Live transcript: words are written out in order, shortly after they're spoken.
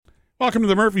Welcome to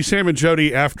the Murphy, Sam, and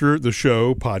Jody After the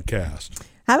Show podcast.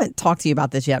 I haven't talked to you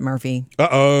about this yet, Murphy.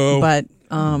 Uh-oh. But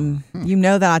you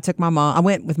know that I took my mom. I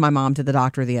went with my mom to the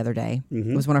doctor the other day.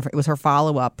 Mm-hmm. It was her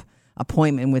follow-up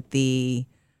appointment with the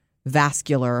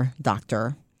vascular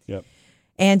doctor. Yep.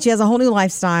 And she has a whole new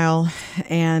lifestyle,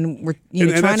 and we're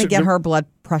trying to get her blood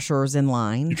pressures in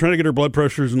line. You're trying to get her blood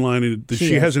pressures in line. And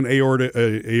she is. has an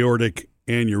aortic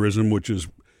aneurysm, which is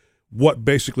what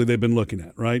basically they've been looking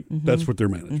at, right? Mm-hmm. That's what they're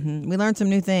managing. Mm-hmm. We learned some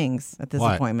new things at this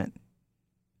What? appointment.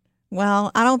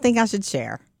 Well, I don't think I should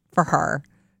share for her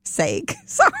sake.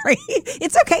 Sorry.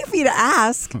 It's okay for you to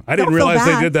ask. I didn't realize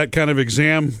they did that kind of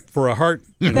exam for a heart.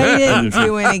 They didn't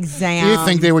do an exam. You'd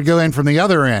think they would go in from the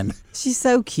other end. She's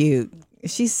so cute.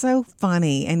 She's so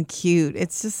funny and cute.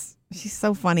 It's just, she's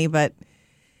so funny. But,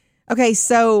 okay,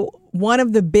 so one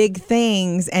of the big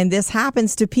things, and this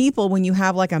happens to people when you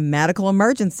have like a medical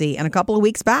emergency. And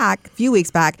a few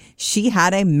weeks back, she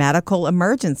had a medical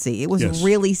emergency. It was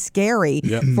really scary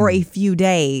for a few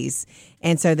days.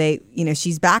 And so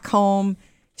she's back home.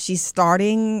 She's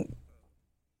starting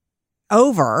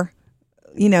over,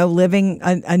 living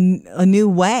a new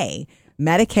way.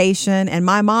 Medication. And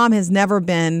my mom has never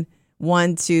been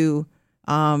one to,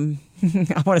 I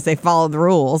want to say follow the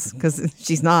rules, because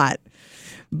she's not.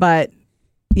 But,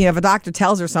 if a doctor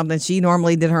tells her something, she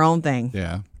normally did her own thing.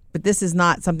 Yeah. But this is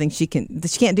not something she can't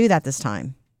do that this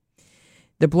time.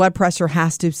 The blood pressure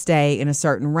has to stay in a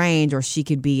certain range or she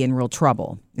could be in real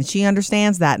trouble. And she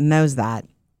understands that and knows that.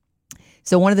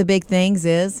 So one of the big things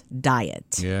is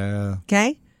diet. Yeah.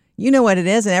 Okay? You know what it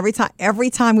is. And every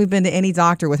time we've been to any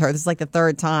doctor with her, this is like the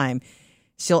third time,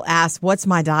 she'll ask, what's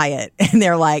my diet? And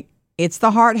they're like, it's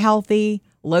the heart healthy,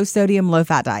 low sodium, low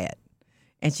fat diet.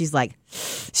 And she's like,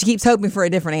 she keeps hoping for a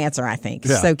different answer, I think.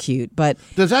 Yeah. So cute. But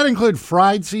does that include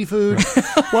fried seafood?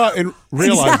 Well, and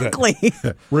realize exactly.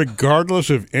 that regardless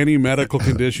of any medical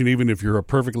condition, even if you're a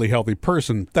perfectly healthy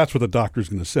person, that's what the doctor's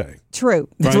going to say. True.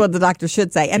 That's Right? what the doctor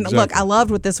should say. And Exactly. look, I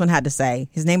loved what this one had to say.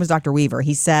 His name was Dr. Weaver.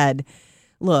 He said,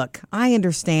 look, I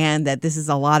understand that this is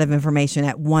a lot of information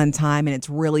at one time and it's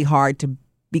really hard to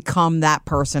become that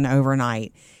person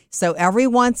overnight. So every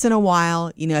once in a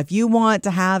while, if you want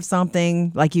to have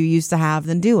something like you used to have,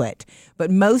 then do it.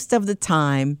 But most of the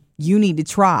time, you need to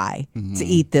try to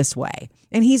eat this way.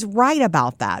 And he's right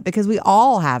about that because we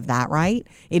all have that, right?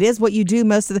 It is what you do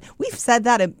we've said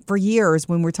that for years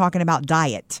when we're talking about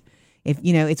diet. If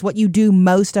it's what you do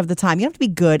most of the time. You don't have to be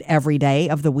good every day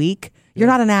of the week. You're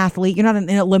not an athlete. You're not an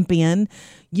Olympian.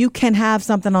 You can have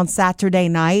something on Saturday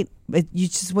night, but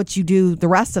it's just what you do the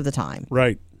rest of the time.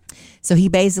 Right. So he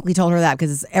basically told her that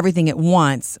because it's everything at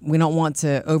once. We don't want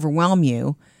to overwhelm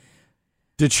you.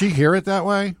 Did she hear it that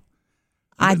way?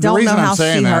 I The don't reason know I'm how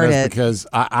saying she that heard is it. because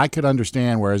I could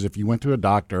understand, whereas if you went to a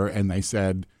doctor and they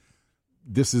said,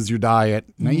 this is your diet,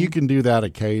 now you can do that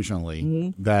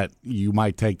occasionally, that you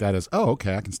might take that as, oh,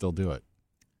 okay, I can still do it.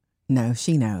 No,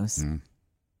 she knows.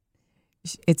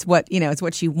 It's what it's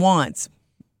what she wants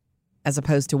as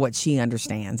opposed to what she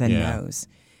understands and knows.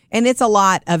 And it's a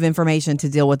lot of information to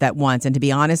deal with at once. And to be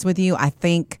honest with you, I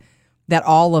think that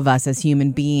all of us as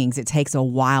human beings, it takes a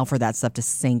while for that stuff to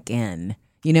sink in.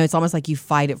 It's almost like you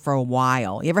fight it for a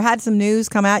while. You ever had some news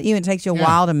come at you and it takes you a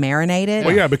while to marinate it?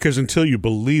 Well, yeah, because until you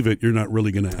believe it, you're not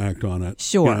really going to act on it.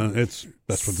 Sure. That's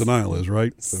what denial is,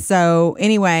 right? So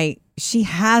anyway, she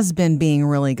has been being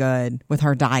really good with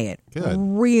her diet. Good.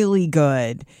 Really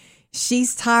good.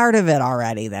 She's tired of it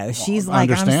already, though. She's like,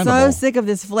 I'm so understandable. sick of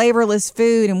this flavorless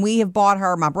food. And we have bought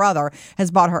her, my brother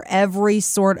has bought her every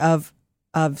sort of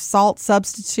salt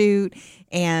substitute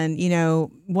and,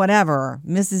 whatever,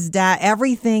 Mrs. Dad,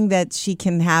 everything that she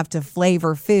can have to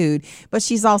flavor food. But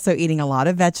she's also eating a lot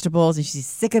of vegetables and she's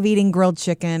sick of eating grilled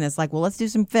chicken. It's like, well, let's do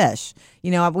some fish.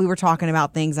 We were talking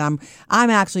about things. I'm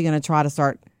actually going to try to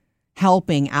start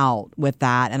helping out with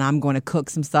that, and I'm going to cook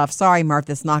some stuff. Sorry, Murph,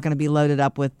 that's not going to be loaded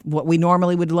up with what we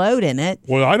normally would load in it.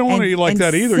 Well, I don't want to eat like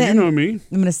that either. You know me. I'm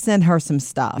going to send her some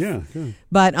stuff. Yeah, good.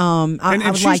 But I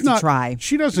would she's like not, to try.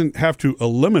 She doesn't have to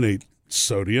eliminate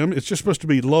sodium. It's just supposed to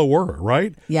be lower,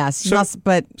 right? Yes, So,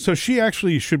 so she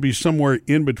actually should be somewhere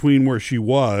in between where she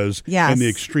was and the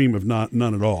extreme of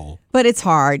none at all. But it's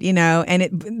hard, and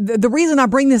the reason I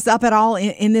bring this up at all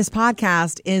in this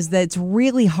podcast is that it's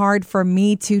really hard for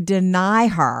me to deny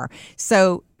her.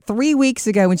 So 3 weeks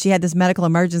ago when she had this medical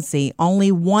emergency, only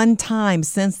one time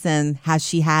since then has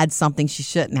she had something she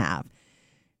shouldn't have.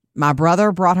 My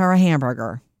brother brought her a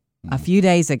hamburger a few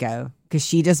days ago because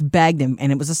she just begged him,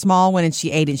 and it was a small one, and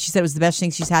she ate it. She said it was the best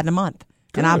thing she's had in a month.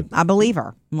 Good. And I believe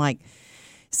her. I'm like,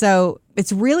 so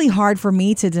it's really hard for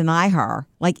me to deny her.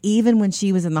 Like even when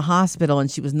she was in the hospital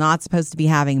and she was not supposed to be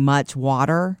having much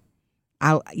water,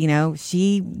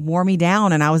 she wore me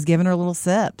down and I was giving her little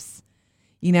sips.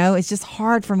 It's just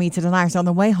hard for me to deny her. So on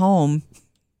the way home,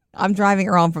 I'm driving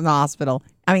her home from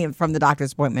the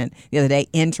doctor's appointment the other day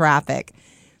in traffic.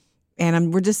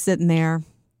 And we're just sitting there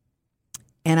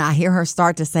and I hear her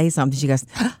start to say something. She goes,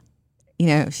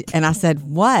 and I said,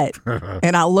 what?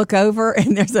 And I look over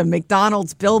and there's a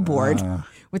McDonald's billboard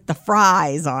with the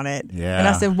fries on it. Yeah. And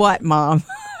I said, what, Mom?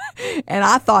 And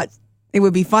I thought it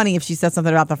would be funny if she said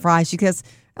something about the fries. She goes,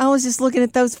 I was just looking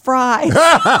at those fries.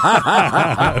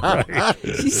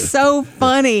 She's so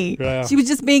funny. Yeah. She was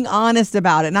just being honest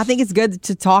about it. And I think it's good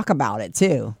to talk about it,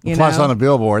 too. Plus, on the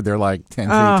billboard, they're like 10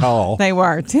 feet tall. They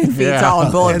were 10 feet tall and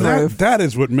And bulletproof. that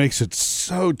is what makes it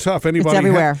so tough. Anybody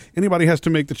everywhere. Anybody has to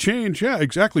make the change. Yeah,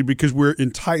 exactly. Because we're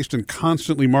enticed and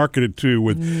constantly marketed to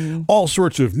with all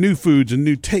sorts of new foods and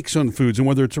new takes on foods. And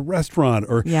whether it's a restaurant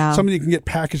or something you can get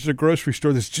packaged at a grocery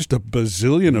store, there's just a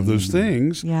bazillion of those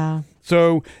things. Yeah.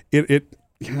 So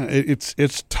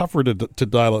it's tougher to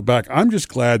dial it back. I'm just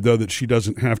glad, though, that she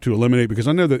doesn't have to eliminate, because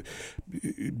I know that,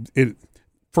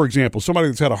 for example, somebody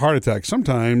that's had a heart attack,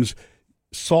 sometimes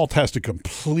salt has to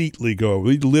completely go.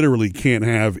 We literally can't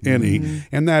have any,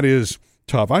 and that is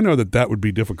tough. I know that would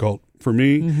be difficult for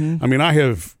me. I mean, I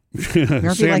have...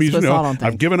 Sammy,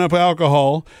 I've given up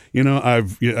alcohol. I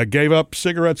gave up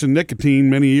cigarettes and nicotine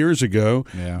many years ago.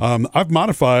 Yeah. I've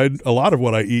modified a lot of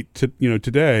what I eat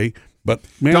today. But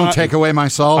man, don't take away my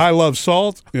salt. I love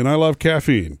salt and I love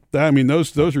caffeine. I mean,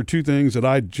 those are two things that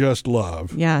I just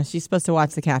love. Yeah, she's supposed to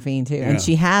watch the caffeine too, and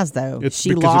she has though. It's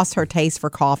she lost her taste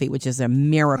for coffee, which is a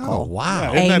miracle. Oh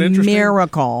wow, isn't that a interesting?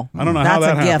 miracle. I don't know That's how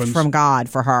that a happens. gift from God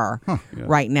for her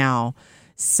right now.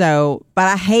 So, but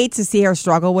I hate to see her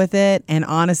struggle with it. And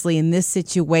honestly, in this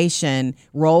situation,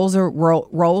 roles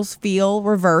feel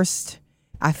reversed.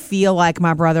 I feel like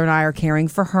my brother and I are caring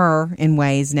for her in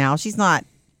ways now. She's not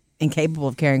incapable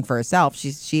of caring for herself.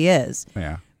 She is.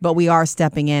 Yeah. But we are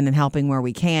stepping in and helping where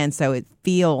we can. So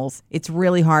it's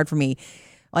really hard for me.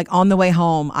 Like on the way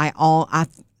home,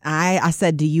 I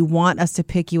said, do you want us to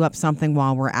pick you up something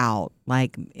while we're out?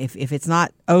 Like if it's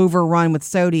not overrun with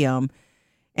sodium.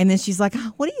 And then she's like,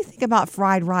 what do you think about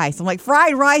fried rice? I'm like,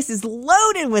 fried rice is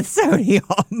loaded with sodium.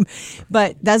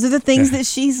 But those are the things that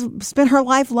she's spent her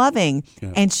life loving.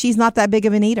 Yeah. And she's not that big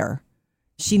of an eater.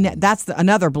 That's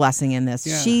another blessing in this.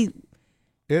 Yeah.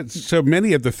 It's so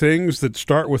many of the things that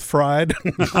start with fried.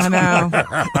 I know.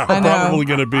 Probably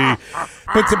going to be,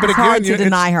 but again, hard to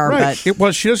deny her. Right.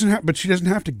 But she doesn't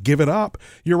have to give it up.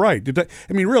 You're right.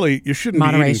 I mean, really, you shouldn't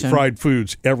be eating fried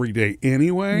foods every day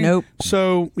anyway. Nope.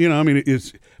 So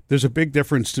there's a big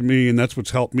difference to me, and that's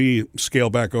what's helped me scale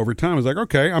back over time. I was like,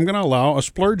 okay, I'm going to allow a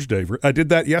splurge day. I did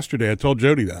that yesterday. I told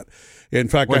Jody that. In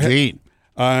fact, what'd you eat?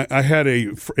 I had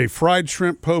a fried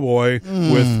shrimp po' boy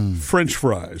with French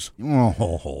fries,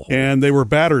 and they were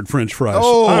battered French fries.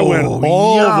 Oh, I went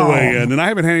all the way in, and I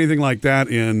haven't had anything like that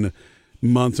in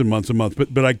months and months and months. But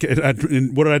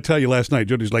and what did I tell you last night?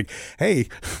 Jody's like, hey,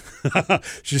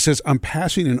 she says, I'm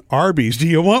passing an Arby's. Do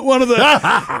you want one of those?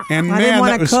 And I didn't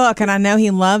want to cook, and I know he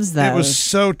loves those. It was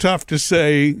so tough to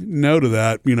say no to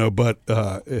that,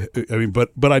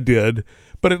 but I did.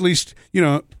 But at least,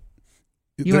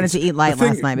 you wanted to eat light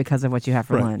last night because of what you have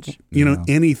for lunch.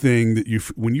 Anything that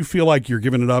when you feel like you're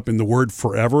giving it up and the word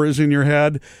forever is in your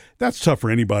head, that's tough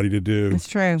for anybody to do. It's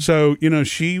true. So,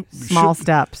 small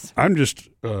steps. I'm just,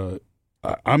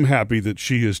 I'm happy that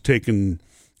she has taken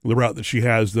the route that she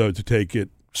has, though, to take it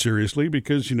seriously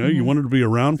because, you wanted to be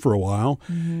around for a while.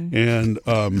 Mm-hmm. And,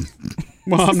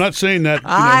 well, I'm not saying that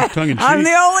tongue in cheek. I'm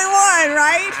the only one,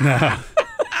 right? Nah.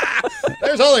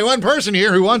 There's only one person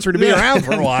here who wants her to be around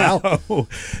for a while.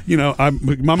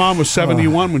 My mom was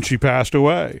 71 when she passed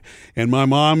away, and my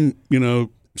mom,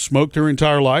 smoked her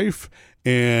entire life.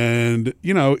 And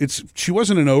she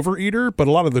wasn't an overeater, but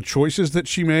a lot of the choices that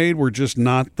she made were just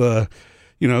not the,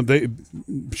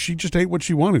 she just ate what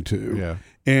she wanted to. Yeah.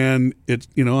 And it's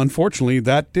unfortunately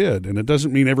that did, and it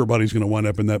doesn't mean everybody's going to wind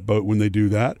up in that boat when they do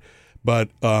that, but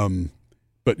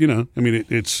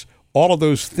it's all of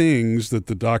those things that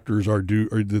the doctors or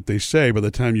that they say by the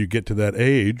time you get to that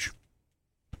age,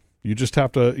 you just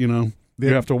have to, you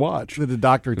have to watch. Did the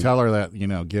doctor tell her that,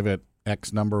 give it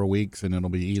X number of weeks and it'll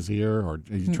be easier, or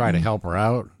did you try to help her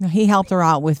out? He helped her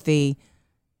out with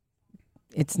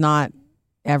it's not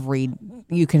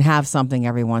you can have something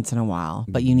every once in a while,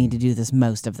 but you need to do this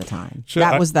most of the time. So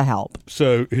that was the help.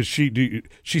 So she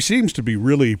seems to be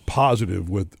really positive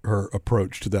with her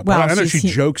approach to that. Well, I know she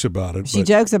jokes about it. She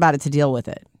jokes about it to deal with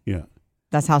it. Yeah.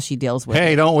 That's how she deals with it.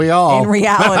 Hey, don't we all? In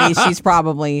reality, she's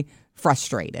probably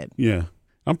frustrated. Yeah.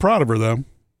 I'm proud of her, though.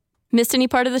 Missed any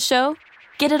part of the show?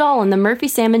 Get it all on the Murphy,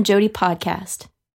 Sam, and Jody podcast.